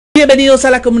Bienvenidos a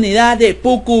la comunidad de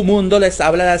Puku Mundo, les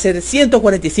habla de hacer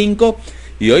 145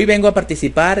 y hoy vengo a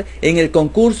participar en el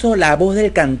concurso La Voz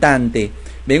del Cantante.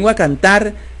 Vengo a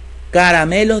cantar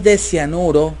Caramelos de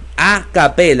Cianuro a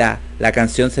capela. La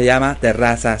canción se llama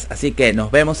Terrazas, así que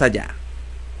nos vemos allá.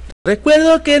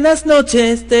 Recuerdo que en las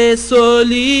noches te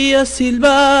solía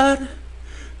silbar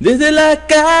desde la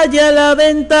calle a la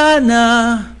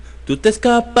ventana. Tú te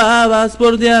escapabas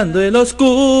bordeando el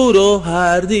oscuro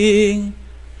jardín.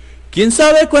 Quién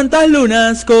sabe cuántas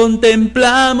lunas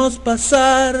contemplamos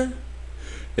pasar,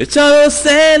 echados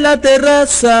en la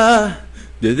terraza.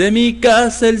 Desde mi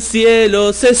casa el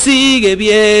cielo se sigue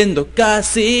viendo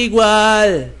casi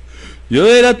igual. Yo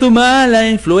era tu mala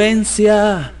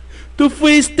influencia, tú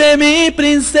fuiste mi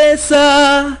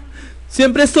princesa.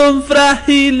 Siempre son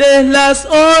frágiles las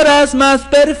horas más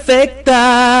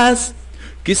perfectas.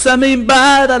 Quizá me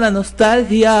invada la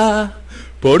nostalgia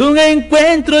por un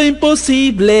encuentro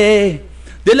imposible.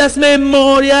 De las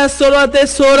memorias solo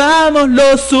atesoramos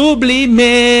lo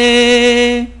sublime.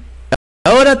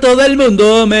 Ahora todo el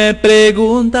mundo me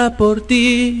pregunta por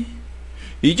ti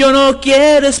y yo no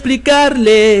quiero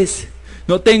explicarles.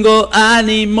 No tengo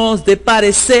ánimos de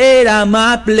parecer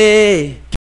amable.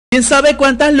 Quién sabe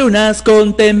cuántas lunas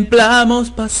contemplamos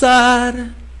pasar,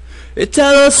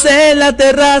 echados en la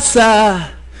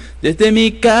terraza. Desde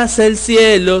mi casa el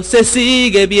cielo se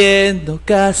sigue viendo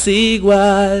casi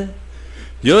igual.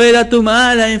 Yo era tu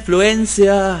mala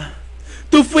influencia,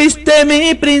 tú fuiste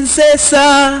mi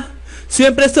princesa.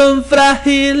 Siempre son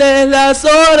frágiles las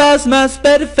horas más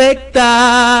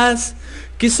perfectas.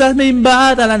 Quizás me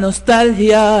invada la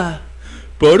nostalgia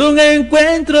por un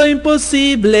encuentro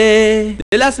imposible.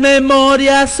 De las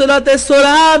memorias solo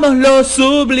atesoramos lo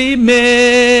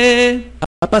sublime.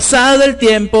 Ha pasado el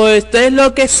tiempo, esto es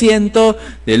lo que siento.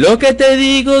 De lo que te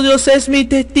digo, Dios es mi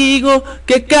testigo.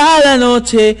 Que cada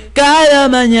noche, cada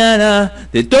mañana,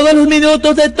 de todos los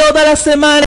minutos, de toda la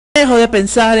semana, dejo de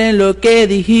pensar en lo que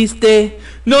dijiste.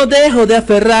 No dejo de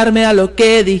aferrarme a lo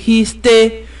que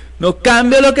dijiste. No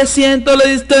cambio lo que siento, la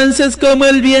distancia es como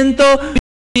el viento.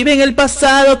 Vive en el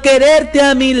pasado, quererte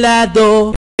a mi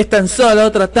lado. Es tan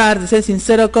solo tratar de ser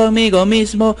sincero conmigo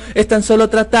mismo. Es tan solo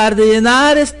tratar de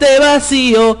llenar este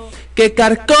vacío que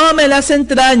carcome las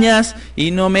entrañas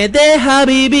y no me deja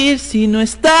vivir si no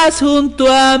estás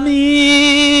junto a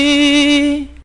mí.